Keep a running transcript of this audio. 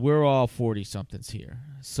we're all 40-somethings here.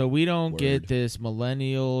 So we don't Word. get this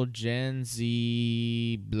millennial, Gen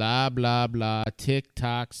Z, blah, blah, blah,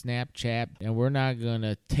 TikTok, Snapchat, and we're not going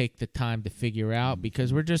to take the time to figure out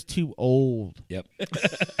because we're just too old. Yep.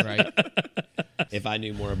 Right? If I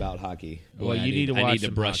knew more about hockey, Well, you need to I watch need to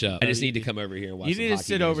some brush hockey. up. I just need to come over here and watch You some need to hockey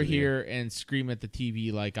sit games over with you. here and scream at the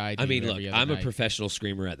TV like I do. I mean, look, every other I'm a night. professional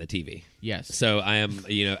screamer at the TV. Yes. So I am,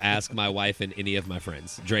 ask my wife and any of my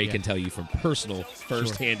friends. Dre can tell you from personal,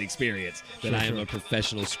 first-hand experience that I am a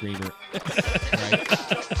professional screamer. Right?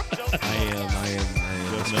 I am.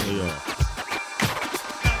 Definitely are.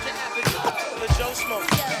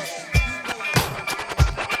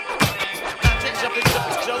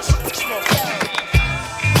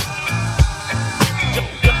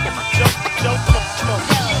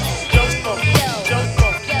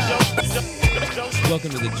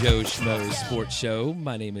 Welcome to the Joe Schmo Sports Show.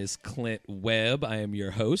 My name is Clint Webb. I am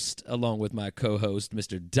your host, along with my co-host,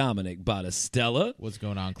 Mr. Dominic Battistella. What's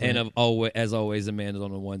going on, Clint? And as always, a man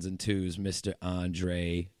on the ones and twos, Mr.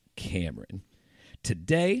 Andre Cameron.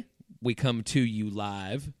 Today, we come to you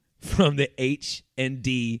live from the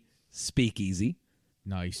H&D Speakeasy.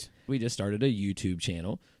 Nice. We just started a YouTube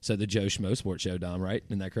channel. So the Joe Schmo Sports Show, Dom, right?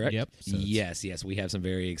 Isn't that correct? Yep. So Yes. We have some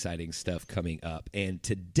very exciting stuff coming up. And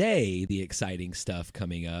today, the exciting stuff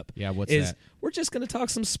coming up what's is that? we're just going to talk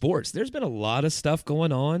some sports. There's been a lot of stuff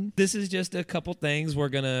going on. This is just a couple things. We're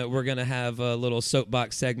gonna have a little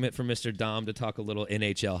soapbox segment for Mr. Dom to talk a little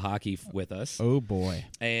NHL hockey with us. Oh, boy.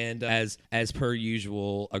 And as per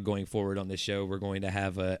usual, going forward on this show, we're going to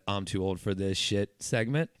have a I'm too old for this shit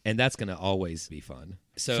segment. And that's going to always be fun.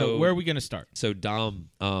 So where are we going to start? So, Dom,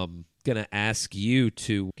 gonna ask you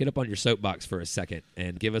to get up on your soapbox for a second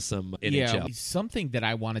and give us some NHL. Yeah, something that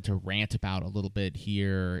I wanted to rant about a little bit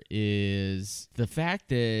here is the fact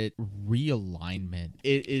that realignment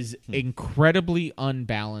is incredibly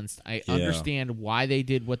unbalanced. I understand why they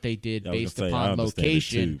did what they did based upon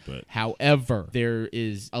location. Too, however, there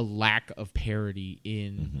is a lack of parity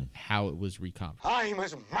in how it was recombed. I'm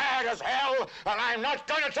as mad as hell, and I'm not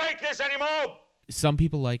going to take this anymore! Some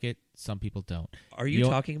people like it, some people don't. Are you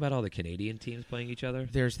talking about all the Canadian teams playing each other?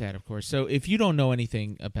 There's that, of course. So if you don't know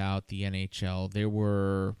anything about the NHL, there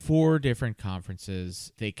were 4 different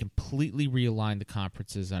conferences. They completely realigned the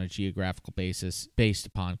conferences on a geographical basis based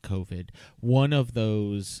upon COVID. One of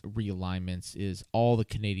those realignments is all the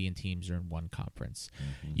Canadian teams are in one conference.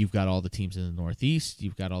 You've got all the teams in the Northeast,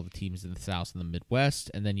 you've got all the teams in the South and the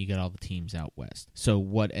Midwest, and then you got all the teams out West. So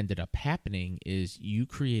what ended up happening is you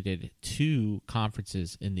created 2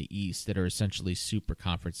 conferences in the East that are essentially super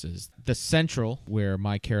conferences. The Central, where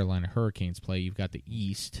my Carolina Hurricanes play, you've got the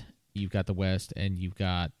East, you've got the West, and you've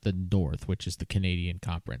got the North, which is the Canadian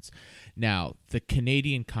Conference. Now, the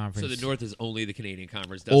Canadian Conference... So the North is only the Canadian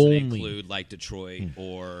Conference, doesn't include like Detroit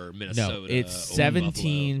or Minnesota. No, it's 7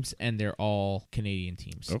 teams, and they're all Canadian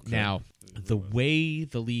teams. Okay. Now, the way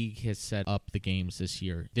the league has set up the games this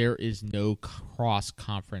year, there is no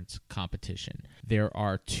cross-conference competition. There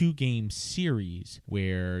are 2-game series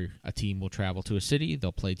where a team will travel to a city,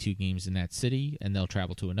 they'll play 2 games in that city, and they'll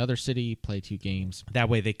travel to another city, play 2 games. That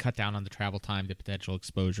way they cut down on the travel time, the potential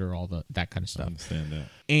exposure, all that kind of stuff. I understand that.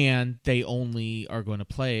 And they only are going to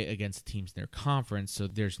play against teams in their conference, so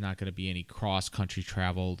there's not going to be any cross-country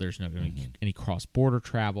travel. There's not going to be any cross-border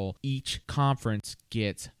travel. Each conference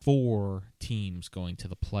gets 4 teams going to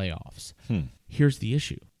the playoffs. Here's the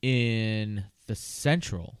issue. In the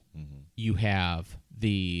Central, you have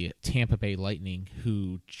the Tampa Bay Lightning,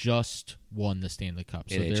 who just won the Stanley Cup.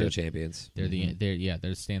 So NHL champions. They're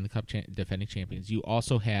the Stanley Cup defending champions. You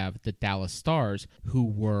also have the Dallas Stars, who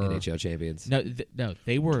were NHL champions. No,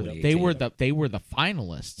 they were the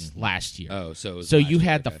finalists last year. Oh, so it was so last you year,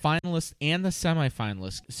 had okay. the finalists and the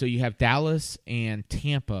semifinalists. So you have Dallas and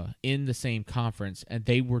Tampa in the same conference, and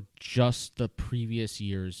they were just the previous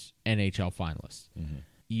year's NHL finalists.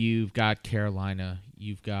 You've got Carolina,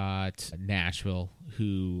 you've got Nashville,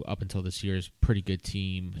 who up until this year is a pretty good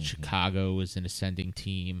team. Chicago is an ascending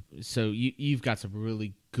team. So you've got some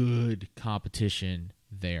really good competition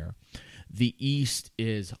there. The East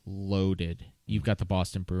is loaded. You've got the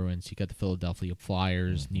Boston Bruins, you've got the Philadelphia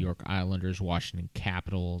Flyers, New York Islanders, Washington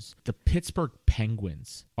Capitals. The Pittsburgh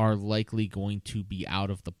Penguins are likely going to be out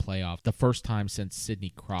of the playoff the first time since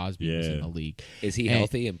Sidney Crosby was in the league. Is he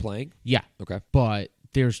healthy and playing? Yeah. Okay. But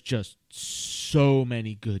there's just so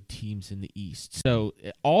many good teams in the East. So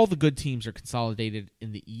all the good teams are consolidated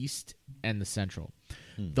in the East and the Central.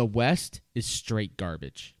 The West is straight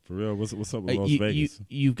garbage. For real, what's up with Las Vegas?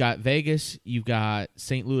 You've got Vegas, you've got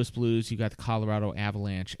St. Louis Blues, you've got the Colorado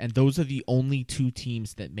Avalanche, and those are the only two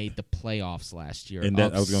teams that made the playoffs last year. And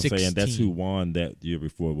that, I was going to 16. say, and that's who won that year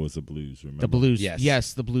before was the Blues. Remember The Blues, Yes.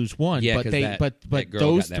 yes, the Blues won, Yeah, but 'cause they, that but girl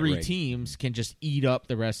those got that three ring. teams can just eat up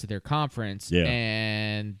the rest of their conference, Yeah.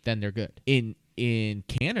 and then they're good. In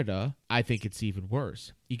Canada, I think it's even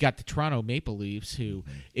worse. You got the Toronto Maple Leafs, who,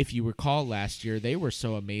 if you recall last year, they were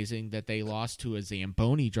so amazing that they lost to a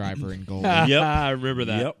Zamboni driver in goal. Yep. I remember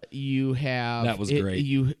that. Yep. You have That was great.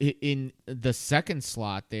 In the second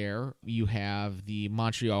slot there, you have the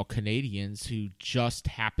Montreal Canadiens, who just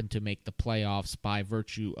happened to make the playoffs by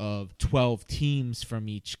virtue of 12 teams from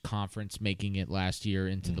each conference making it last year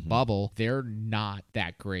into the bubble. They're not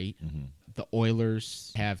that great. The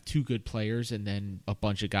Oilers have two good players and then a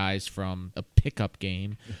bunch of guys from a pickup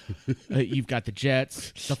game. You've got the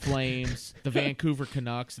Jets, the Flames, the Vancouver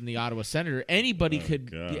Canucks, and the Ottawa Senator. Anybody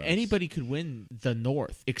could win the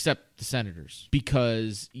North except the Senators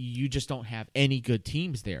because you just don't have any good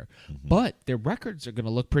teams there. But their records are going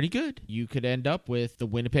to look pretty good. You could end up with the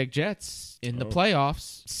Winnipeg Jets in the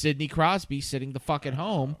playoffs. Sidney Crosby sitting the fuck at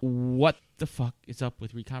home. What the fuck is up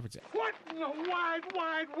with reconferencing? What in the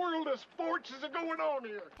wide world of sports is going on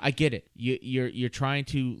here? I get it. You're trying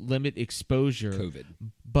to limit exposure, COVID.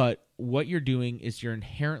 but what you're doing is you're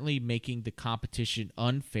inherently making the competition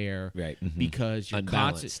unfair, Right. Because you're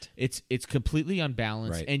Unbalanced. it's completely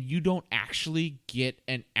unbalanced, Right. and you don't actually get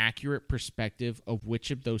an accurate perspective of which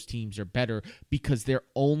of those teams are better because they're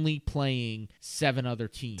only playing 7 other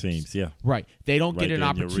teams. Yeah. Right. They don't Right get an there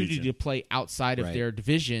in your opportunity region. to play outside of Right. their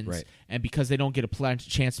divisions. Right. And because they don't get a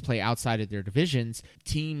chance to play outside of their divisions,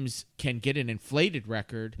 teams can get an inflated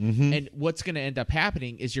record. And what's going to end up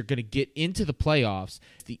happening is you're going to get into the playoffs.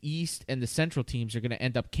 The East and the Central teams are going to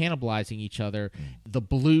end up cannibalizing each other. The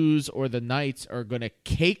Blues or the Knights are going to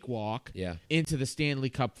cakewalk Yeah. into the Stanley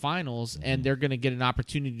Cup Finals, and they're going to get an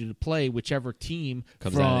opportunity to play whichever team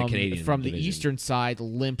Comes out of the Canadian from the division. Eastern side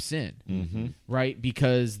limps in, right?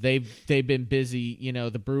 Because they've been busy.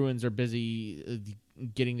 The Bruins are busy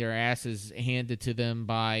getting their asses handed to them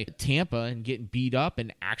by Tampa and getting beat up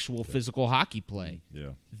in actual physical hockey play.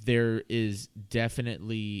 Yeah. There is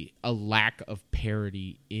definitely a lack of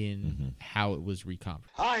parity in how it was reconfirmed.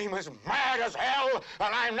 I'm as mad as hell,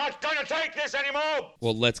 and I'm not going to take this anymore.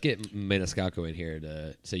 Well, let's get Maniscalco in here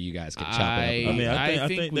so you guys can chop it up. I mean, I I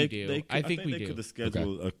think think we they, do. They, I think we they do. could have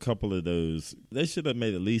scheduled a couple of those. They should have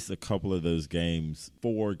made at least a couple of those games,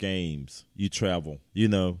 4 games. You travel,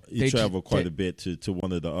 travel quite a bit to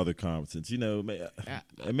one of the other conferences.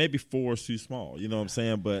 And maybe 4 is too small. You know what I'm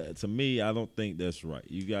saying? But to me, I don't think that's right.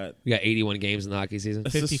 We got 81 games in the hockey season.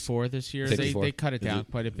 54 this year. 54. They cut it down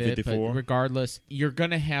quite a bit. 54? But regardless, you're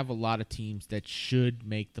going to have a lot of teams that should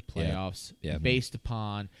make the playoffs Yeah. based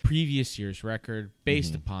upon previous year's record,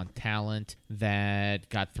 based upon talent that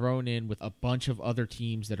got thrown in with a bunch of other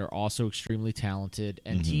teams that are also extremely talented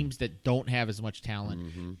and teams that don't have as much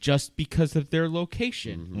talent just because of their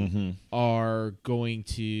location are going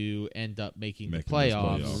to end up making the Making those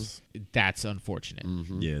playoffs. playoffs. That's unfortunate.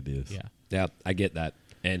 Yeah, it is. Yeah. Yeah, I get that.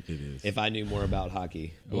 And It is. if I knew more about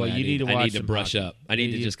hockey, Well, boy, you need to I watch need to some brush hockey. up. I need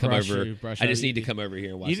You to need just to come brush over. you- brush I up. just You need to need- come over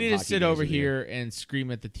here and watch You some need to hockey sit games over with you. here and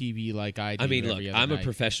scream at the TV like I do. I mean, look, every other I'm a night.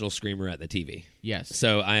 professional screamer at the TV. Yes.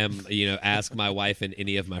 So I am, ask my wife and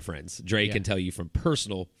any of my friends. Dre Yeah. can tell you from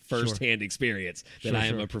personal, firsthand experience that Sure, I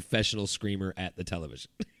am sure. a professional screamer at the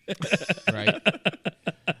television. right?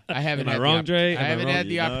 I haven't. Am I had wrong, the Dre? I Am I haven't wrong? had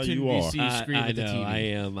the No, opportunity you to are. see you scream I at the know. TV. I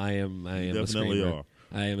am a definitely screamer. are.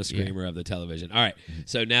 I am a screamer of the television. All right.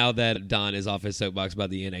 So now that Don is off his soapbox about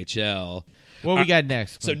the NHL, What we got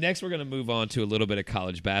next? so Clint? next we're going to move on to a little bit of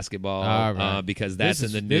college basketball All right. because that's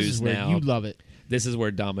This in is- the This news is where now. you love it. This is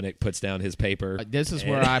where Dominic puts down his paper. This is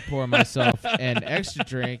where I pour myself an extra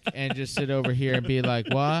drink and just sit over here and be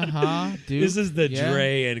like, "What, huh, dude?" This is the Yeah?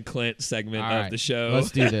 Dre and Clint segment All of right, the show.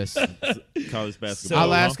 Let's do this. College basketball. I'll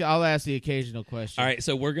huh? ask the occasional question. All right,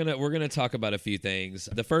 so we're gonna talk about a few things.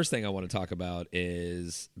 The first thing I want to talk about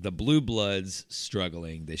is the Blue Bloods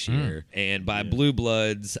struggling this year, and by Blue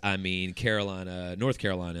Bloods I mean North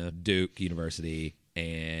Carolina, Duke University,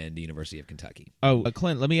 and the University of Kentucky. Oh,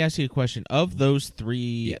 Clint, let me ask you a question. Of those 3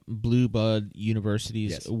 Yeah. Blue Blood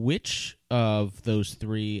universities, Yes. which of those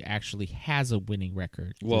 3 actually has a winning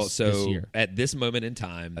record Well, this so year? at this moment in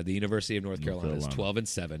time, the University of North Carolina is Carolina.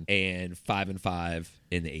 12-7 and 5-5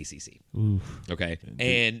 in the ACC. Oof. Okay,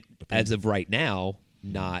 and as of right now,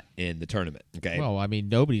 not in the tournament. Okay. Well, I mean,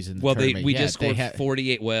 nobody's in the Well, tournament we yet. just scored They ha-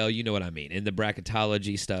 48. Well, you know what I mean. In the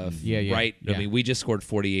bracketology stuff, Yeah, right? yeah. I mean, we just scored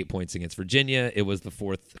 48 points against Virginia. It was the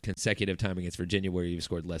 4th consecutive time against Virginia where you've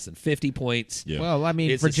scored less than 50 points. Yeah. Well, I mean,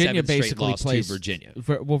 It's the Virginia 7th straight basically loss to plays Virginia.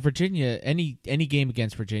 Virginia, any game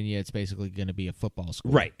against Virginia, it's basically going to be a football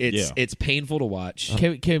score. Right. It's Yeah. it's painful to watch.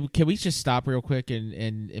 Can we just stop real quick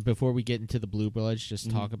and before we get into the Blue Bloods, just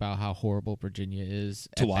talk about how horrible Virginia is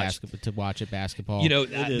To at watch. to watch at basketball. You know,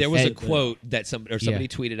 is. there was a And- quote that somebody Yeah.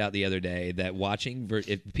 tweeted out the other day that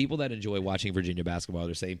if people that enjoy watching Virginia basketball are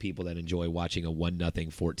the same people that enjoy watching a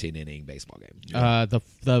 1-0 14-inning baseball game.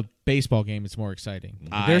 the baseball game is more exciting.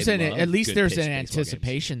 I There's love at least good there's pitched an baseball games.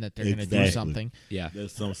 anticipation that they're going to do Exactly. something. Yeah.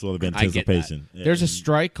 There's some sort of I get that. anticipation. There's a And-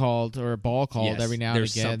 strike called or a ball called Yes, every now and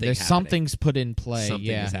there's again. something There's happening. something's put in play. Something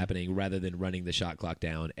yeah. is happening rather than running the shot clock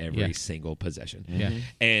down every Yeah. single possession. Yeah.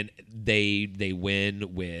 And they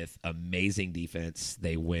win with amazing defense.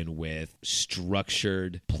 They win with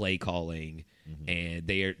structured play calling, and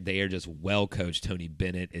they are just well coached. Tony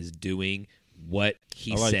Bennett is doing what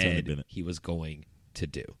he I like Tony said Bennett. he was going to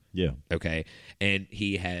do. Yeah. Okay, and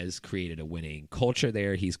he has created a winning culture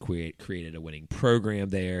there. He's created a winning program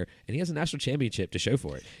there, and he has a national championship to show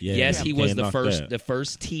for it. Yeah, yes, yeah. he was Can't the knock that.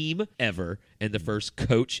 first team ever and the first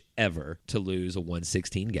coach ever to lose a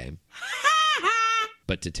 116 game.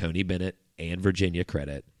 But to Tony Bennett and Virginia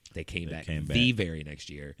credit, they came back the very next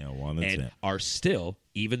year Yeah, 1-10. and are still,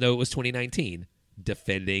 even though it was 2019,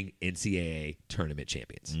 defending NCAA tournament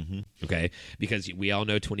champions. Okay, because we all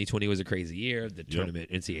know 2020 was a crazy year. The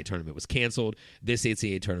NCAA tournament was canceled. This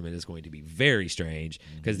NCAA tournament is going to be very strange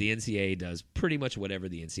because the NCAA does pretty much whatever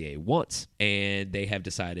the NCAA wants, and they have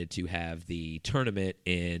decided to have the tournament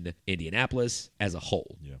in Indianapolis as a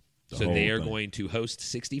whole. Yeah. The So whole they are thing. going to host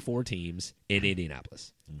 64 teams in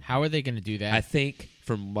Indianapolis. How are they going to do that? I think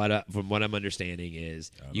from what I'm understanding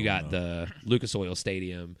is you got the Lucas Oil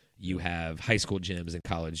Stadium, you have high school gyms and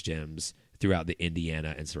college gyms throughout the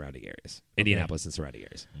Indiana and surrounding areas, Indianapolis and surrounding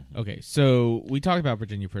areas. Okay, so we talked about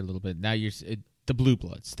Virginia for a little bit. Now the Blue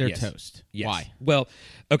Bloods. They're Yes. toast. Yes. Why? Well,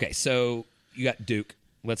 okay, so you got Duke.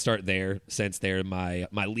 Let's start there, since they're my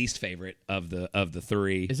least favorite of the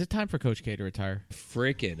three. Is it time for Coach K to retire?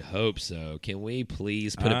 Freaking hope so. Can we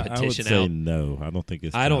please put a I would petition say out? no. I don't think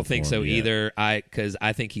it's. I time don't for think him so yet. either. Because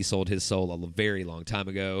I think he sold his soul a very long time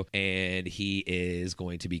ago, and he is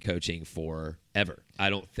going to be coaching forever.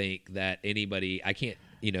 I don't think that anybody. I can't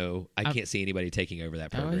see anybody taking over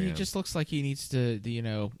that program. He just looks like he needs to,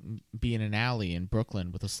 be in an alley in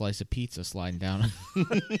Brooklyn with a slice of pizza sliding down.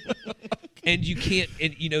 And you can't,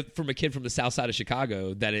 from a kid from the south side of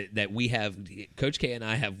Chicago, that we have, Coach K and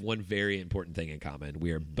I have one very important thing in common.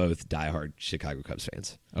 We are both diehard Chicago Cubs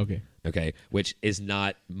fans. Okay. Which is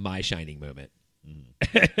not my shining moment.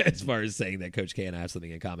 As far as saying that Coach K and I have something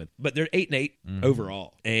in common, but they're 8-8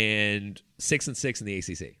 overall and 6-6 in the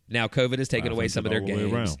ACC. Now, COVID has taken away some of their all the way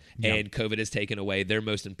games, around. and COVID has taken away their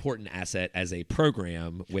most important asset as a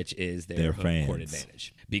program, which is their home court fans.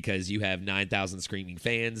 advantage. Because you have 9,000 screaming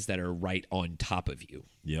fans that are right on top of you.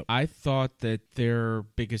 Yep. I thought that their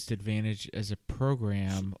biggest advantage as a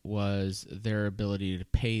program was their ability to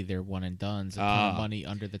pay their one and dones a ton of money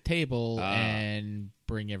under the table and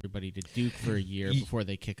bring everybody to Duke for a year before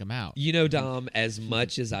they kick them out. Dom, as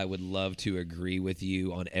much as I would love to agree with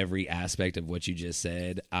you on every aspect of what you just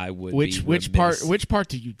said, I would Which part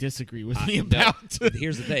do you disagree with me about?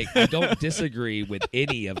 Here's the thing. I don't disagree with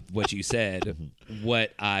any of what you said.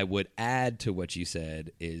 What I would add to what you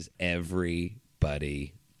said is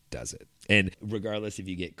everybody does it. And regardless if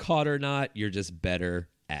you get caught or not, you're just better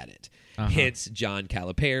at it. Hence John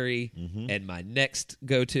Calipari and my next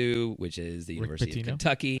go-to, which is the University Pitino? of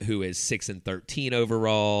Kentucky, who is 6-13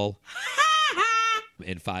 overall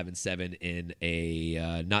and 5-7 in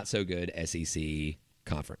a not so good SEC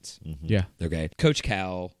conference. Yeah. Okay. Coach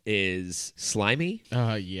Cal is slimy.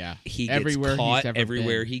 Yeah. He gets Everywhere caught he's ever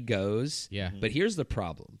everywhere been. he goes. Yeah. But here's the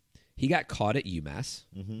problem. He got caught at UMass.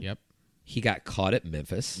 Yep. He got caught at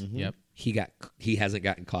Memphis. Yep. He hasn't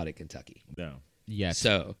gotten caught at Kentucky. No. Yes.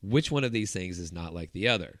 So, which one of these things is not like the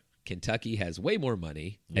other? Kentucky has way more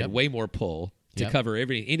money Yep. and way more pull to Yep. cover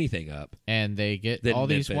anything up. and they get Than all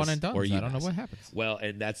these Memphis one and dones. or I don't know UMass. what happens. Well,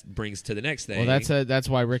 and that brings to the next thing. Well, that's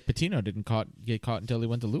why Rick Pitino didn't get caught until he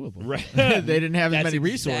went to Louisville. Right. They didn't have as That's many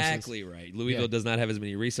resources. exactly right. Louisville Yeah. does not have as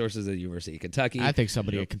many resources as the University of Kentucky. I think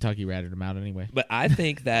somebody at Kentucky ratted him out anyway. But I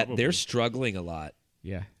think that they're struggling a lot.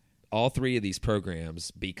 Yeah. All three of these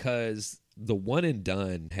programs, because the one and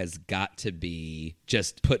done has got to be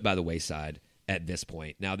just put by the wayside at this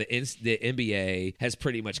point. Now the NBA has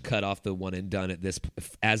pretty much cut off the one and done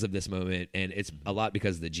as of this moment, and it's a lot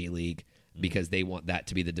because of the G League. because they want that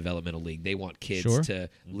to be the developmental league. They want kids Sure. to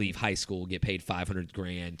leave high school, get paid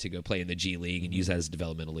 $500,000 to go play in the G League and use that as a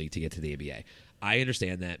developmental league to get to the NBA. I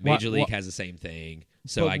understand that. Major League has the same thing,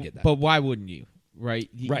 so I get that. But why wouldn't you? Right?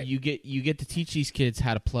 Right. You get to teach these kids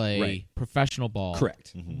how to play professional ball.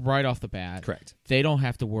 Correct. Right off the bat. Correct. They don't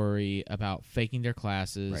have to worry about faking their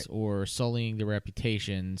classes Right. or sullying their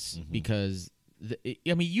reputations because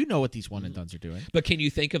you know what these one and dones are doing. But can you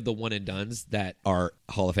think of the one and dones that are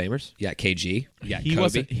Hall of Famers? You got KG. You got He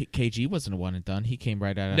Kobe. KG wasn't a one and done. He came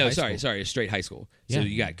right out of No, high sorry, school. a straight high school. Yeah. So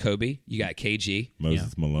you got Kobe, you got KG,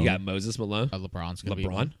 Moses Malone. you got Moses Malone. LeBron's gonna be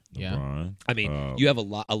LeBron. one. Yeah. LeBron. I mean, you have a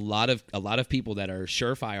lot of people that are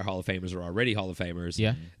surefire Hall of Famers or already Hall of Famers.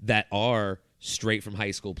 Yeah. That are straight from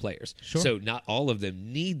high school players. Sure. So not all of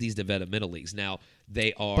them need these developmental leagues. Now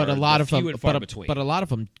they are, But a lot the of few them, and far between. but a lot of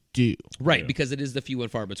them do. Right, because it is the few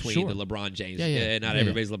and far between. Sure. The LeBron James. Yeah. Not Yeah,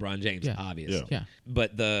 everybody's LeBron James, Yeah. obviously. Yeah.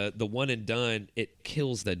 But the one and done, it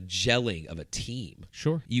kills the gelling of a team.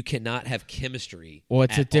 Sure. You cannot have chemistry. Well,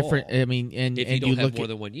 it's a at different. all I mean, and if you and don't you have look more at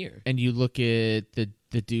than 1 year. and you look at the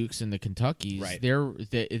Dukes and the Kentuckys. Right.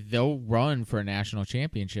 They'll run for a national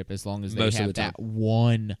championship as long as they Most of have the time. that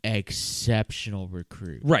one exceptional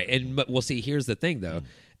recruit. Right, and well, see, here's the thing though,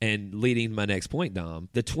 and leading to my next point, Dom,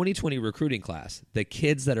 the 2020 recruiting class, the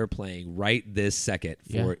kids that are playing right this second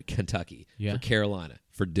for Kentucky, Yeah. for Carolina,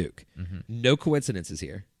 for Duke, no coincidences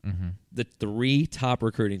here. The 3 top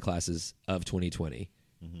recruiting classes of 2020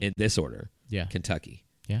 in this order: Yeah. Kentucky,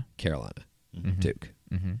 Yeah. Carolina, Duke.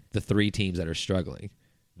 The 3 teams that are struggling: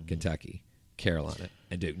 Kentucky, Carolina,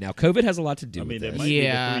 and Duke. Now, COVID has a lot to do I mean, with they this. might be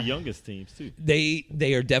Yeah. the 3 youngest teams too.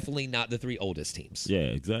 They are definitely not the 3 oldest teams. Yeah,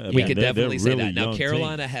 exactly. We I mean, could they're definitely say really that. Now young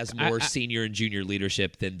Carolina teams, has more senior and junior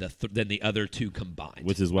leadership than the other 2 combined,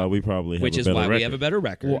 which is why we probably have which a is better why record. we have a better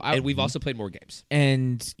record, Well, and we've also played more games.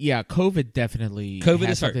 And yeah, COVID definitely COVID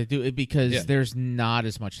has is hard. something to do it because Yeah. there's not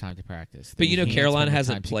as much time to practice. But They can't Carolina spend the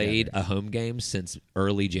hasn't time played together. a home game since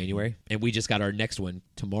early January, and we just got our next one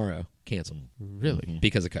tomorrow canceled Really?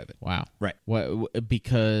 because of COVID. Wow. Right. What?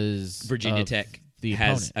 Because Virginia of Tech the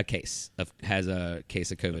has opponent. a case of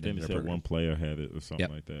COVID Then in they their said program. one player had it or something Yep.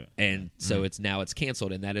 like that. And so it's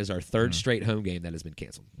canceled, and that is our 3rd straight home game that has been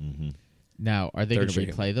canceled. Now, are they Third going to straight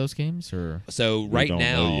replay those games or? So We don't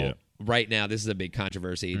know yet. right now, this is a big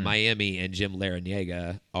controversy. Miami and Jim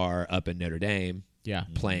Larrañaga are up in Notre Dame Yeah.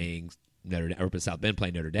 playing Notre Dame, or up in South Bend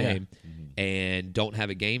playing Notre Dame, and don't have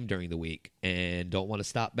a game during the week, and don't want to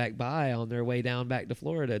stop back by on their way down back to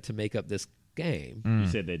Florida to make up this game. You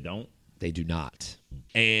said they don't. They do not,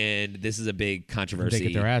 and this is a big controversy. They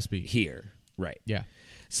get their ass beat. here, right? Yeah.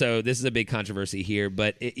 So this is a big controversy here,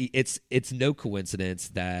 but it's no coincidence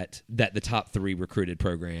that the top 3 recruited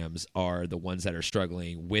programs are the ones that are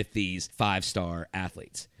struggling with these 5-star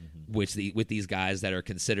athletes, with these guys that are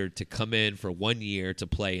considered to come in for 1 year to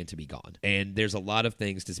play and to be gone. And there's a lot of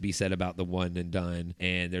things to be said about the one and done,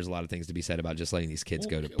 and there's a lot of things to be said about just letting these kids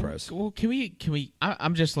go to pros. Well, can we?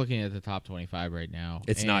 I'm just looking at the top 25 right now.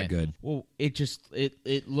 It's not and, good. Well,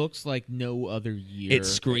 it looks like no other year. It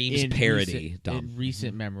screams in parody, Dom. in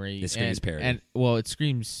recent memory. It screams and, parody. And well, it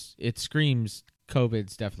screams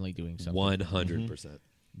COVID's definitely doing something. 100%.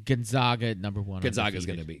 Gonzaga at number 1. Gonzaga's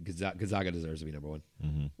going undefeated. to be Gonzaga deserves to be number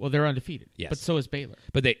 1. Well, they're undefeated. Yes. But so is Baylor.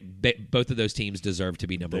 But both of those teams deserve to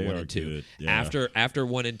be number They 1 are and 2. good, yeah. After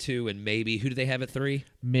 1 and 2, and maybe who do they have at 3? I was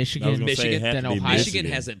Michigan, gonna say it had then to be Ohio, Michigan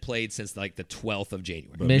hasn't played since like the 12th of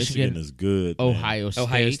January. But Michigan, Michigan is good. man. Ohio State,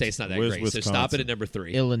 Ohio State's not that Where's great. So stop Wisconsin? it at number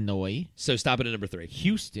 3. Illinois, So stop it at number 3.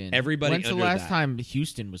 Houston. Everybody When's the under last that. time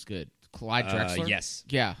Houston was good? Clyde Drexler. Yes.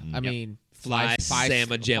 Yeah. I mean, Fly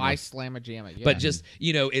Slamma Jamma. Fly Slamma Jamma. Yeah. But just,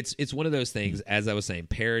 it's one of those things, as I was saying,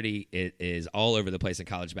 parity it is all over the place in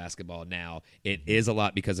college basketball now. It is a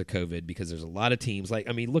lot because of COVID, because there's a lot of teams. Like,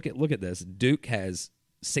 I mean, look at this. Duke has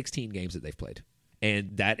 16 games that they've played.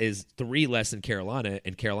 And that is 3 less than Carolina,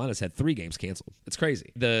 and Carolina's had 3 games canceled. It's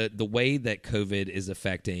crazy. The way that COVID is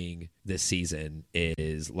affecting this season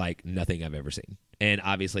is like nothing I've ever seen. And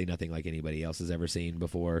obviously nothing like anybody else has ever seen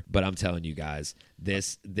before. But I'm telling you guys,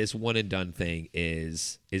 this one and done thing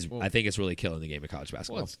is I think it's really killing the game of college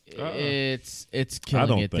basketball. Well, it's I killing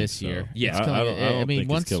don't it think this so. year. Yeah. It's killing I don't it. I mean,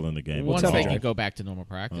 think once it's killing the game. Once at they all. can go back to normal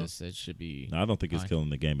practice, it should be. No, I don't think it's fine. killing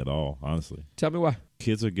the game at all, honestly. Tell me why.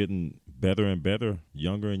 Kids are getting better and better,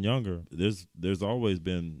 younger and younger. There's always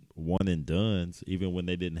been one and dones, even when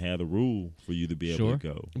they didn't have the rule for you to be able Sure. to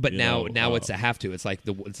go. But You now know, it's a have to. It's like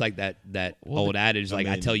that old adage, like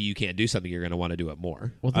I mean- tell you can't do something, you're going to want to do it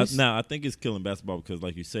more. Well, this, now I think it's killing basketball because,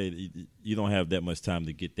 like you said, you don't have that much time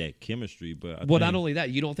to get that chemistry. But Well, not only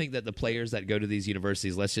that, you don't think that the players that go to these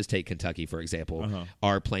universities, let's just take Kentucky for example,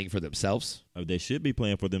 are playing for themselves? They should be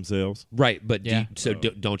playing for themselves. Right, but Yeah.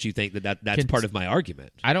 don't you think that's part of my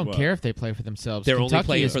argument? I don't Well, care if they play for themselves. They're only Kentucky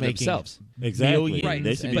playing is for making themselves. Exactly. millions Right.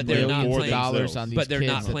 They should be But they're playing not for playing dollars themselves. on these But they're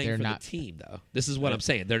kids not that playing they're for not. the team, though. This is what I'm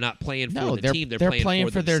saying. They're not playing for No, the team. They're playing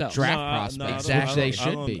for their themselves. draft No, prospects, I don't- which they I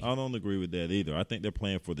should don't- be. I don't agree with that either. I think they're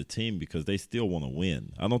playing for the team because they still want to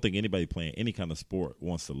win. I don't think anybody playing any kind of sport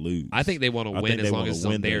wants to lose. I think they want to I win think as they long wanna as it's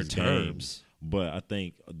on win their those terms. games. But I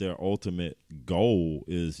think their ultimate goal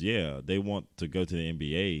is, they want to go to the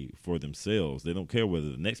NBA for themselves. They don't care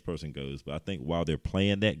whether the next person goes. But I think while they're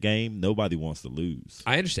playing that game, nobody wants to lose.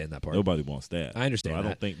 I understand that part. Nobody wants that. I understand So I that.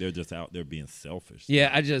 don't think they're just out there being selfish.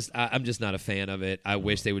 Yeah, I'm just not a fan of it. I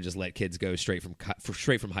wish they would just let kids go straight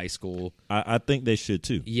from high school. I think they should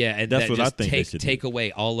too. Yeah, and that's that what just I think they should take do.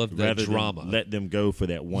 away all of the Rather than drama. let them go for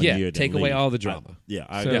that 1 Yeah, year. then take away leave. all the drama.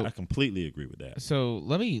 I completely agree with that. So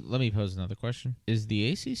let me pose another question: is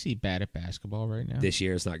the ACC bad at basketball right now? This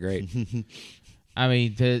year it's not great. I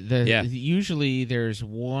mean, Yeah. usually there's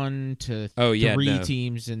 1 to Oh, yeah, 3 no.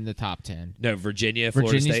 teams in the top 10. No, Virginia,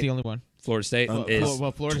 Florida Virginia's State. the only one. Florida State is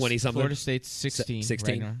 20 something. Florida State's 16.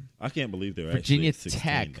 16. Right now. I can't believe they're Virginia actually at 16,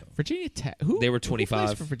 Tech. though. Virginia Tech. Who They were who plays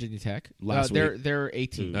 25 for Virginia Tech last They're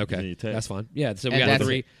 18. Okay, Virginia Tech. that's fine. Yeah, so we And got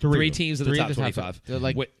that's three teams in the Three top of 25. They're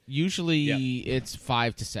like Wait, usually Yeah. it's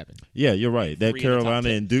 5 to 7. Yeah, you're right. That 3 in the top Carolina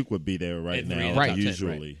 10. and Duke would be there right And 3 now. in the top 10,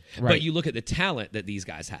 usually. Right. But you look at the talent that these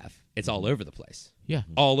guys have. It's all over the place. Yeah.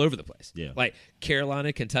 All over the place. Yeah. Like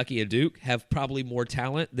Carolina, Kentucky, and Duke have probably more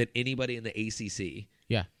talent than anybody in the ACC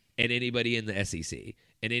Yeah. and anybody in the SEC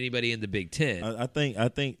and anybody in the Big Ten. I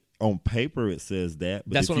think on paper it says that.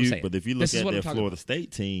 But That's if what I'm you, saying. But if you look This is at what I'm their talking Florida about.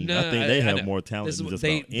 State team, No, I think they I have know. more talent This is than what- just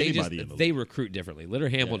they, about they anybody in the they league. recruit differently.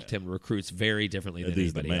 Leonard Hamilton recruits very differently than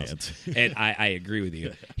These anybody demands. else, and I agree with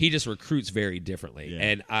you. He just recruits very differently, Yeah.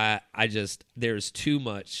 and I just there's too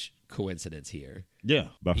much coincidence here. Yeah,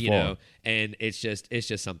 by You far. know, and it's just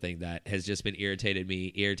something that has just been irritating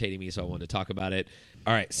me. So I wanted to talk about it.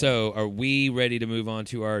 All right, so are we ready to move on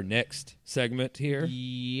to our next segment here?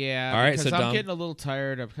 Yeah. All right, because so I'm Dom- getting a little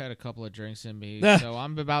tired. I've had a couple of drinks in me, Ah. so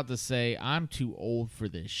I'm about to say I'm too old for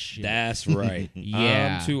this shit. That's right.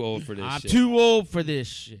 Yeah. I'm too old for this. I'm shit. too old for this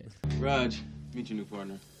shit. Raj, meet your new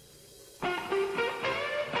partner.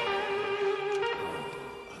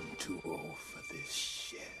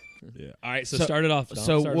 Yeah. All right, so start it off. Dom.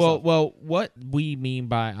 So, Start us off. well, what we mean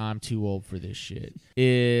by I'm too old for this shit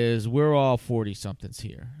is we're all 40-somethings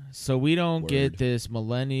here. So we don't get this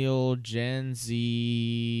millennial, Gen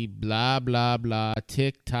Z, blah, blah, blah,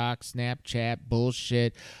 TikTok, Snapchat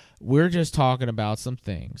bullshit. We're just talking about some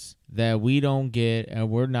things that we don't get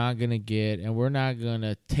and we're not going to get and we're not going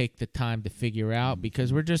to take the time to figure out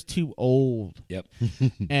because we're just too old. Yep.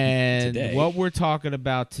 And Today. what we're talking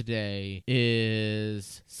about today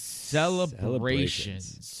is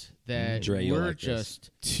celebrations that Dre, you'll we're like this.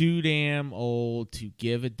 just too damn old to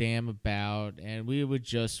give a damn about, and we would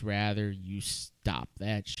just rather you stop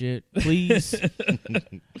that shit, please.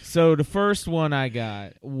 So the first one I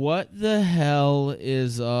got, what the hell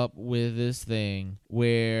is up with this thing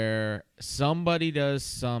where somebody does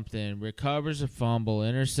something, recovers a fumble,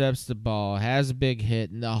 intercepts the ball, has a big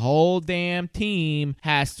hit, and the whole damn team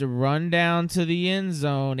has to run down to the end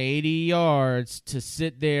zone 80 yards to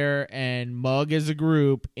sit there and mug as a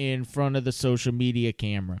group in front of the social media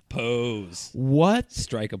camera? Pose. What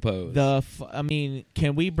Strike a pose. I mean,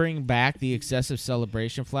 can we bring back the excessive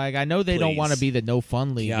celebration flag? I know they don't Please. want to be the no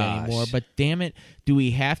fun league Gosh. anymore, but damn it, do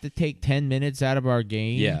we have to take 10 minutes out of our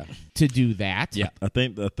game Yeah. to do that? Yeah. I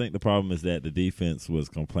think the problem is that the defense was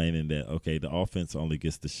complaining that the offense only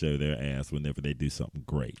gets to show their ass whenever they do something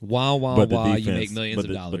great. Wow, But the you defense- make millions but of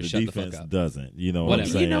the- dollars. But the Shut the defense fuck up. doesn't. You know Whatever. what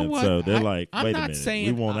I'm saying? You know what? So they're like, I'm wait a not minute, saying-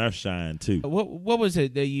 we want our shine too. What was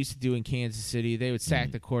it they used to do in Kansas City? They would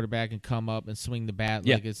sack the quarterback and come up and swing the bat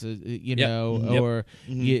Yeah. like it's a, Yep. know, or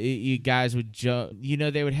you guys would jump.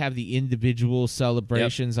 They would have the individual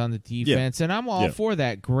celebrations on the defense, and I'm all Yeah. for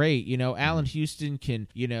that. Great, Allen Houston can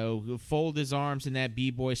fold his arms in that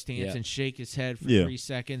b-boy stance Yeah. and shake his head for Yeah. 3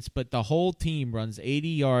 seconds, but the whole team runs 80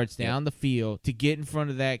 yards down the field to get in front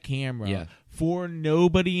of that camera Yeah. for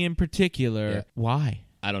nobody in particular. Yeah. Why?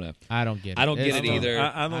 I don't know. I don't get it. I don't get It's- it either.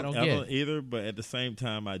 I I don't don't get get it. either, but at the same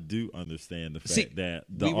time, I do understand the fact See, that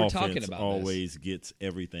the we were talking offense about always gets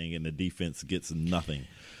everything and the defense gets nothing.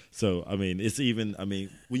 So, I mean,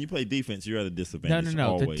 when you play defense, you're at a disadvantage.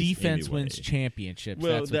 No. The always defense anyway. wins championships.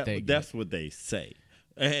 Well, that's what they get. that's what they say.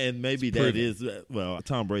 And maybe that is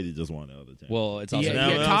Tom Brady just won the other time. Well, it's also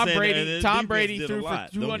Tom Brady threw for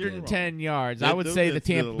 210 yards. I would say the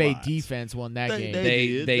Tampa Bay defense won that game.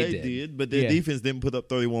 They did, but their defense didn't put up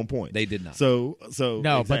 31 points. They did not. So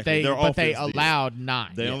no, exactly. but they allowed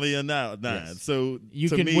 9. They only allowed 9. Yes. So you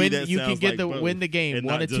to can me, win. that You can sounds get like win the game and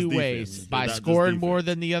one not of just two defense. ways: And by not just scoring defense. more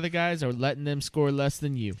than the other guys or letting them score less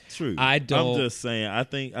than you. True. I'm just saying. I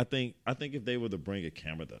think if they were to bring a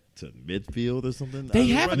camera to midfield or something, They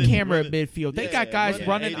have a camera at midfield. They got guys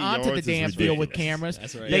running 80 onto the yards damn is field with ridiculous. cameras.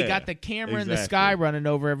 That's right. They Yeah, got the camera in the exactly. sky running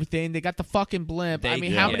over everything. They got the fucking blimp. I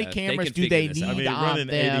mean, They- how yeah, many they cameras can do figure they this need out. I mean, on running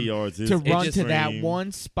 80 them yards is to run to extreme. that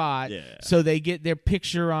one spot Yeah. so they get their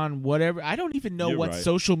picture on whatever? I don't even know You're what right.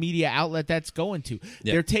 social media outlet that's going to.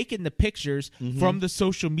 Yeah. They're taking the pictures from the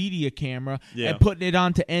social media camera Yeah. and putting it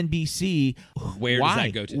onto NBC. Where does Why?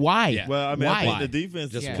 that go to? Why? Yeah. Well, I mean, Why? I think the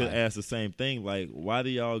defense Just could why? ask the same thing. Like, why do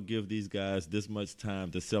y'all give these guys this much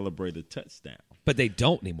time to celebrate a touchdown? But they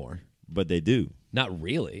don't anymore. But they do. Not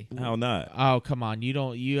really. How not? Oh, come on! You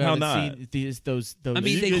How haven't not? seen those. I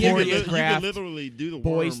mean, You they can- give you it- can literally do the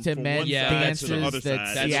boys worm to from men one Yeah, side that's to the dances other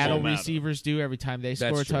that side. Seattle Don't matter. receivers do every time they That's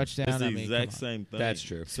score a true. touchdown. It's the I mean, exact come on. same thing. That's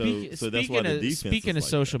true. So that's why the defense speaking is of like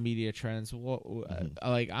social that. media trends,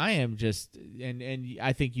 like I am just, and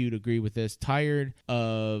I think you'd agree with this, tired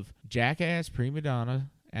of jackass prima donna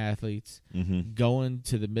athletes going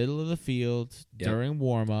to the middle of the field Yep. during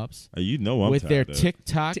warm-ups You know I'm with their tired of it.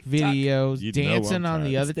 TikTok videos, You know dancing I'm on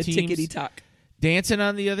the tired. other The team's tickety tock. dancing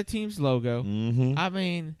on the other team's logo. Mhm. I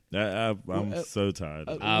mean, I'm so tired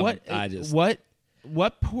of it.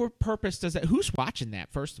 what poor purpose does that? Who's watching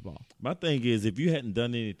that? First of all, My thing is, if you hadn't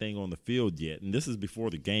done anything on the field yet, and this is before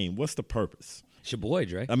the game, what's the purpose? It's your boy,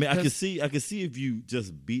 Dre. I mean, I could see if you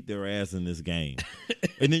just beat their ass in this game,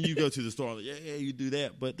 and then you go to the store, like, yeah, you do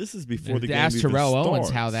that. But this is before the game ask even Terrell starts. Owens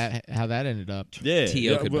how that ended up. Yeah,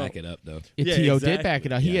 T.O. yeah, could well, back it up, though. Yeah, T.O. exactly. did back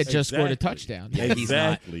it up. He Yes, had just scored a exactly. touchdown. Yeah, he's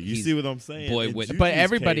not- Exactly. You he's- see what I'm saying? Boy, In with- Juju's But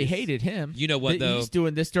everybody case- hated him. You know what, though? He's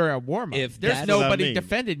doing this during a warm-up. If There's that's what I nobody mean.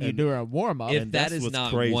 defending you And- during a warm-up. If And that that's is what's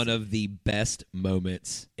not crazy. one of the best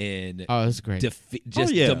moments in Oh, that's great.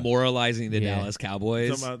 just yeah. demoralizing the Yeah. Dallas Cowboys,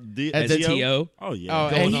 Talking about D- As a T.O.? T.O.? Oh yeah, Oh,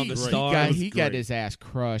 going and on the Great. star. It was he got great. his ass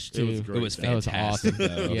crushed It was too. great. it was That was fantastic. awesome.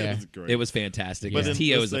 though. Yeah. It was great. It was fantastic. But Because then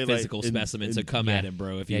T.O. let's is a say, like, physical in- specimen, so in- come yeah. at him,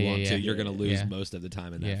 bro. If you Yeah, want yeah, to, yeah. you're going to lose Yeah. most of the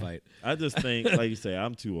time in Yeah. that fight. I just think, like you say,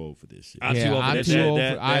 I'm too old for this shit. I'm too old for I'm this too shit. old.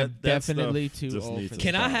 That- I'm that definitely stuff too just old needs for to this.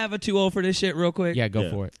 Can I stop. have a too old for this shit real quick? Yeah, go Yeah.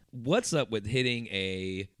 for it. What's up with hitting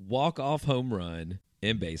a walk-off home run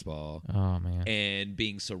in baseball Oh man. and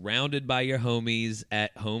being surrounded by your homies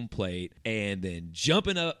at home plate and then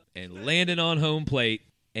jumping up and landing on home plate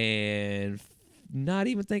and not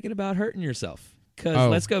even thinking about hurting yourself? Because Oh.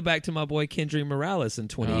 let's go back to my boy Kendry Morales in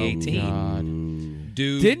 2018. God.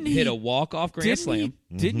 Dude Didn't hit he- a walk-off grand slam.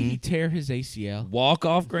 Didn't he tear his ACL?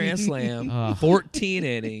 Walk-off grand slam, 14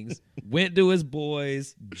 innings, went to his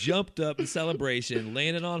boys, jumped up in celebration,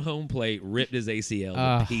 landed on home plate, ripped his ACL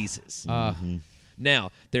to pieces.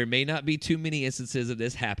 Now, there may not be too many instances of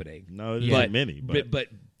this happening. No, but, there's many, but but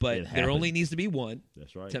it there only happens. needs to be one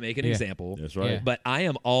That's right. to make an Yeah. example. That's right. Yeah. But I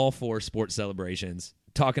am all for sports celebrations.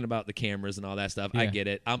 Talking about the cameras and all that stuff, I Yeah. get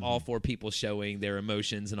it. I'm all for people showing their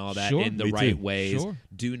emotions and all that Sure. in the Me right too. ways. Sure.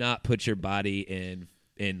 Do not put your body in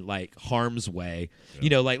like harm's way. You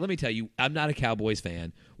know, like let me tell you, I'm not a Cowboys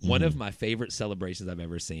fan. One of my favorite celebrations I've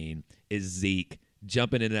ever seen is Zeke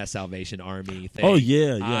jumping into that Salvation Army thing. Oh,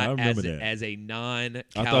 yeah, I remember as, that. As a I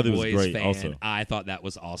thought it was non-Cowboys great fan, also. I thought that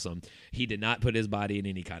was awesome. He did not put his body in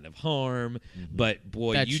any kind of harm, but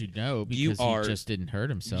boy, That you know because you are he just didn't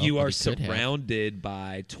hurt himself. you but are he could have. surrounded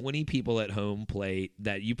by 20 people at home plate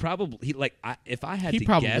that you probably if I had He to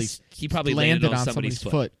probably guess, he probably landed on somebody's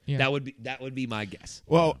foot. Yeah. That would be my guess.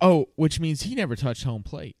 Well, which means he never touched home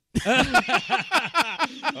plate. But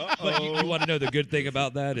you want to know the good thing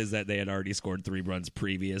about that is that they had already scored 3 runs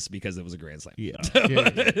previous because it was a grand slam. Yeah.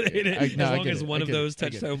 As long as one of those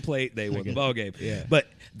touched touched home plate, they won the ball game. Yeah. But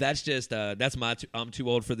that's just that's my I'm too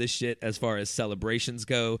old for this shit as far as celebrations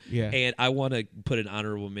go. Yeah. And I want to put an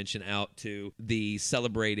honorable mention out to the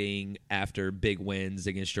celebrating after big wins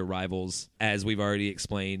against your rivals. As we've already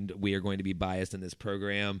explained, we are going to be biased in this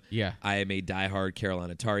program. Yeah. I am a diehard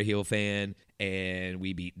Carolina Tar Heel fan, and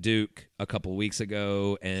we beat Duke a couple weeks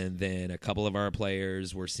ago, and then a couple of our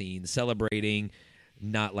players were seen celebrating,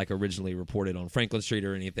 not like originally reported on Franklin Street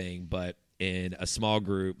or anything, but in a small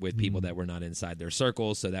group with people that were not inside their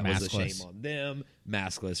circle. So that was a Maskless. shame on them.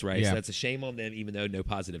 Maskless, right? Yeah. So that's a shame on them, even though no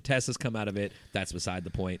positive test has come out of it. That's beside the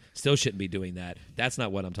point. Still shouldn't be doing that. That's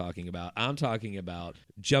not what I'm talking about. I'm talking about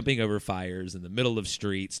jumping over fires in the middle of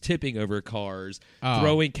streets, tipping over cars,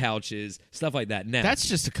 throwing couches, stuff like that. Now, That's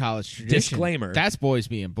just a college tradition. Disclaimer. That's boys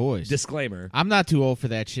being boys. disclaimer. I'm not too old for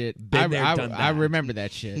that shit. Been there, done I that. remember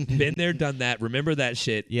that shit. Been there, done that. Remember that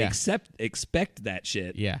shit. Yeah. Expect that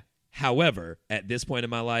shit. Yeah. However, at this point in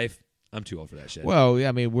my life, I'm too old for that shit. Well,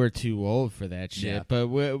 I mean, we're too old for that shit.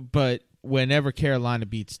 Yeah. But whenever Carolina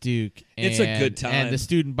beats Duke, It's a good time. and the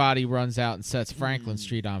student body runs out and sets Franklin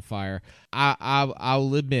Street on fire,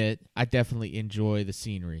 I'll admit I definitely enjoy the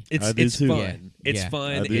scenery. I do it's too. fun. Yeah. It's Yeah. I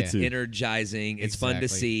fun. do It's too. energizing. It's fun to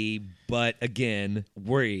Exactly. see. But again,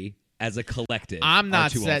 we as a collective, I'm are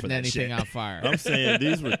not too old for setting that anything shit. on fire. I'm saying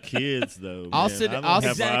these were kids, though. I'll man. sit- I don't I'll-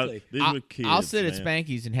 have Exactly. These were kids. I'll sit at man.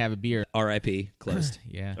 Spanky's and have a beer. R.I.P. Closed.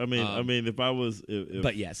 Yeah. I mean, if I was, if,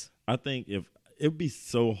 But yes, I think if it'd be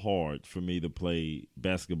so hard for me to play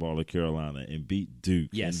basketball at Carolina and beat Duke,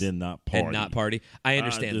 yes, and then not party, and not party. I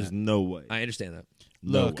understand There's that. no way. I understand that.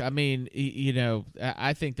 No Look, way. I mean,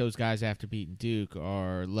 I think those guys after beating Duke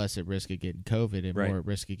are less at risk of getting COVID and Right. more at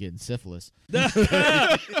risk of getting syphilis.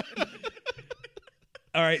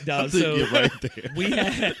 All right, Dom. think So you're right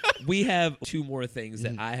there. we have two more things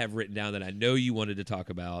that I have written down that I know you wanted to talk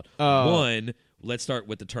about. Oh. One, let's start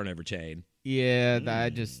with the turnover chain. Yeah, I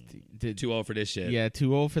just did. Too old for this shit. Yeah,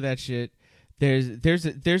 too old for that shit.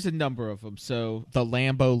 There's a number of them. So the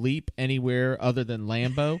Lambeau leap anywhere other than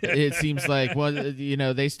Lambeau, it seems like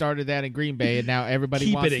they started that in Green Bay and now everybody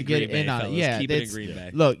Keep wants it to in get Green Bay, in on it. fellas. Yeah, Keep it in it's- Green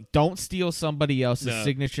Bay. Look, don't steal somebody else's No.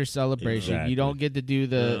 signature celebration. Exactly. You don't get to do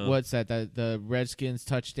the No. what's that? The Redskins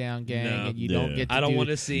touchdown gang, No. and you Yeah. don't get. To I don't do want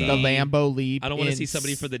to see the Lambeau leap. I don't want to in see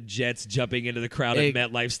somebody for the Jets jumping into the crowd at Ex-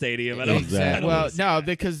 MetLife Stadium. I don't. Exactly. I don't Well, wanna see- no,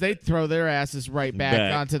 because they throw their asses right back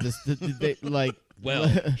Back. onto the like. Well,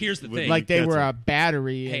 here's the thing. Like they That's were a- a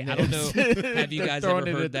battery. hey, and I don't know. Have you they're guys throwing ever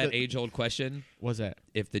it heard at that the- age-old question? What's that?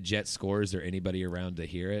 If the Jets score, is there anybody around to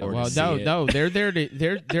hear it? Or Well, to see no, it? no, they're there.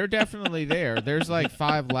 They're definitely there. There's like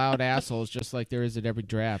 5 loud assholes, just like there is at every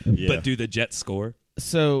draft. Yeah. But do the Jets score?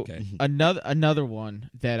 So Okay. another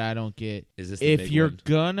one that I don't get. Is this the If big you're one?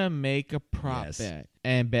 gonna make a prop Yes. bet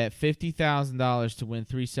and bet $50,000 to win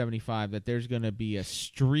 $375, that there's gonna be a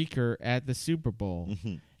streaker at the Super Bowl.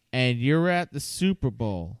 Mm-hmm. And you're at the Super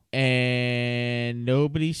Bowl and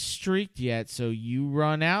nobody's streaked yet, so you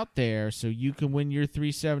run out there so you can win your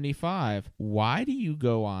 $375. Why do you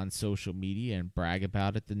go on social media and brag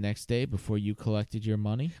about it the next day before you collected your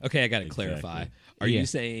money? Okay, I got to Exactly. clarify. Are Yeah. you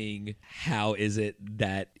saying how is it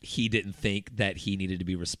that he didn't think that he needed to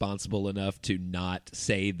be responsible enough to not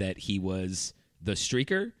say that he was the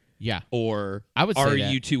streaker? Yeah. Or I would say are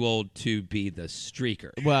that. you too old to be the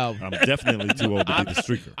streaker? Well, I'm definitely too old to be the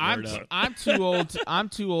streaker. I'm too old. I'm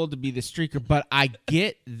too old to be the streaker, but I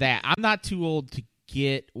get that. I'm not too old to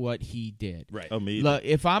get what he did. Right. Oh, me either. Look,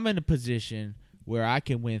 if I'm in a position where I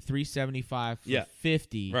can win $375 for Yeah.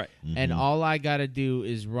 50, Right. and all I got to do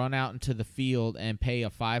is run out into the field and pay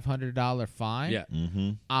a $500 fine, Yeah.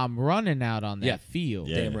 Mm-hmm. I'm running out on that Yeah. field.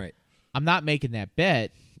 Yeah. Damn right. I'm not making that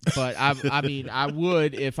bet. But I mean, I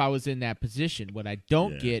would if I was in that position. What I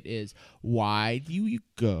don't Yeah. get is why do you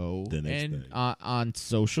go The next and day. on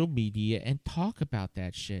social media and talk about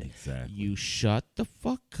that shit? Exactly. You shut the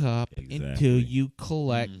fuck up until Exactly. you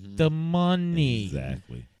collect the money.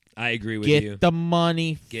 Exactly. I agree with Get you. the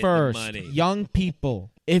money Get the first. money. Young people,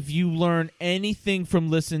 if you learn anything from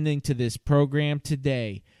listening to this program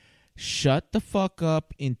today, shut the fuck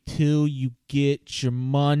up until you get your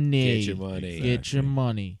money. Get your money. Get your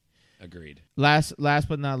money. Agreed. Last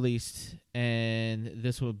but not least, and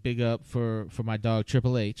this will big up for my dog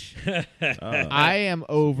Triple H. I am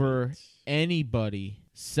over anybody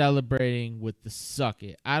celebrating with the suck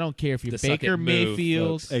it. I don't care if you're The suck Baker it move,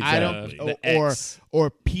 Mayfield. folks. I don't Exactly. The or X. or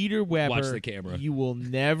Peter Weber. Watch the camera. You will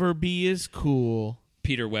never be as cool.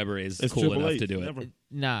 Peter Weber is It's cool Triple enough H. to do it. Never.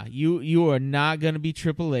 Nah, you are not gonna be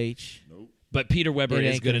Triple H. But Peter Weber It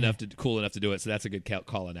is ain't good gonna enough to cool enough to do it, so that's a good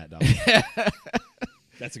call on that, dog.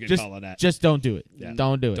 That's a good Just call on that. just don't do it. Yeah.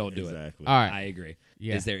 Don't do it. Don't do it. Exactly. All right. I agree.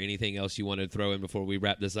 Yeah. Is there anything else you want to throw in before we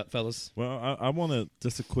wrap this up, fellas? Well, I want to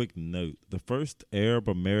just a quick note. The first Arab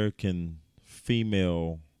American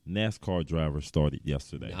female NASCAR driver started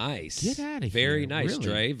yesterday. Nice. Get outta Very here. nice, Really?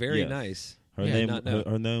 Dre. Very Yes. nice. Her Yeah, name not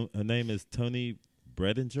know. her name is Tony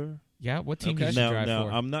Bredinger. Yeah, what team Okay. did she drive Now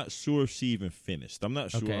for? I'm not sure if she even finished. I'm not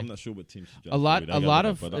sure. Okay. I'm not sure what team she drove. A lot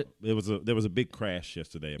of there was a big crash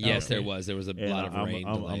yesterday. Yes, Okay. there was. There was a And lot of rain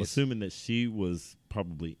I'm delays. assuming that she was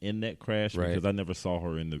probably in that crash Right. because I never saw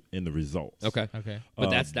her in the results. Okay. Okay. But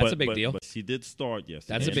that's a big deal. But she did start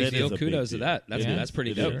yesterday. That's a and big that deal. is a big Kudos to deal. that. That's It that's is.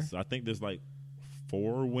 pretty It dope. is. I think there's like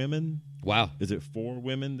 4 women. Wow. Is it 4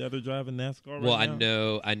 women that are driving NASCAR Well, right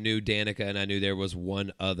now? I knew Danica, and I knew there was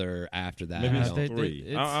one other after that. Maybe I it's don't- they- 3.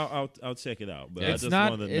 it's- I'll check it out. But Yeah. I It's just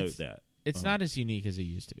not- wanted to it's- note that. It's not as unique as it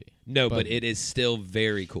used to be. No, but it is still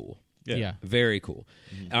very cool. Yeah. Very cool.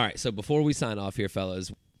 All right, so before we sign off here,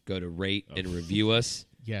 fellas, go to rate and review us.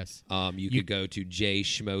 Yes. You could go to J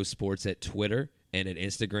Schmo Sports at Twitter and at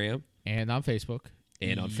Instagram. And on Facebook.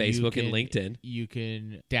 And on You Facebook and can- LinkedIn. You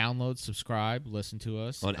can download, subscribe, listen to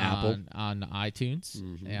us On Apple. on iTunes,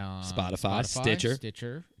 Spotify,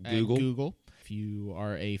 Stitcher, and Google. Google. If you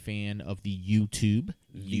are a fan of the YouTube,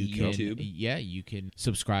 YouTube. You can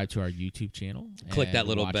subscribe to our YouTube channel. Click and that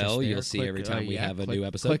little watch us bell. there. You'll see every time we have a new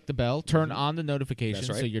episode. Click the bell. Turn on the notifications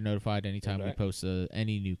That's right. so you're notified anytime That's right. we post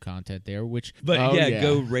any new content there. But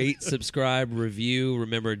go rate, subscribe, review.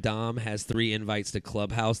 Remember, Dom has 3 invites to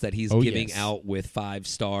Clubhouse that he's giving yes. out with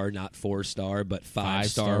 5-star, not 4-star, but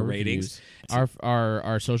 5-star ratings. reviews.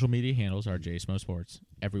 Our social media handles are JSMO Sports.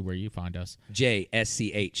 Everywhere you find us.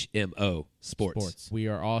 JSCHMO Sports. We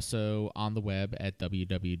are also on the web at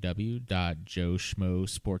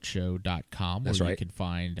www.joeschmosportshow.com where That's you right. can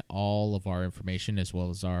find all of our information as well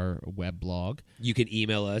as our web blog. You can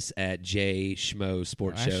email us at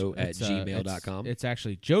jschmosportshow at gmail.com. It's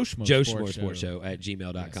actually Joe Schmo Joe Sports Sports Show at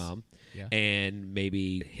gmail.com. Yeah. And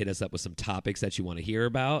maybe hit us up with some topics that you want to hear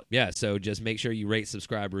about. Yeah, so just make sure you rate,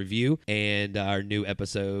 subscribe, review. And our new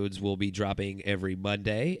episodes will be dropping every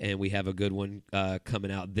Monday. And we have a good one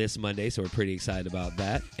coming out this Monday, so we're pretty excited about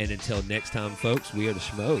that. And until next time, folks, we are the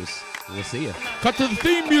Schmoes. We'll see you. Cut to the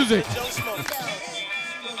theme music. Joe Schmo.